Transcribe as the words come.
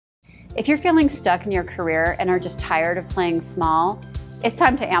If you're feeling stuck in your career and are just tired of playing small, it's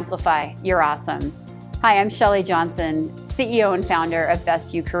time to amplify. You're awesome. Hi, I'm Shelly Johnson, CEO and founder of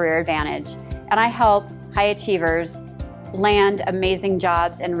Best You Career Advantage, and I help high achievers land amazing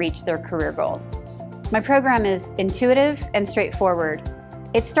jobs and reach their career goals. My program is intuitive and straightforward.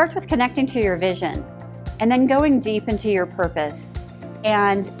 It starts with connecting to your vision and then going deep into your purpose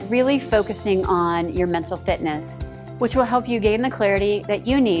and really focusing on your mental fitness, which will help you gain the clarity that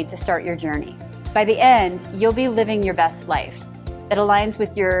you need to start your journey. By the end, you'll be living your best life that aligns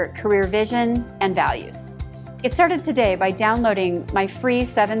with your career vision and values. Get started today by downloading my free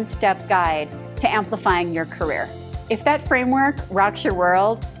 7-step guide to amplifying your career. If that framework rocks your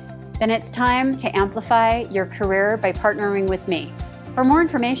world, then it's time to amplify your career by partnering with me. For more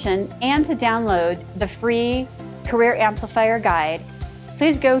information and to download the free Career Amplifier Guide,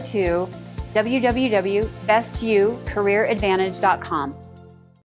 please go to www.bestyoucareeradvantage.com.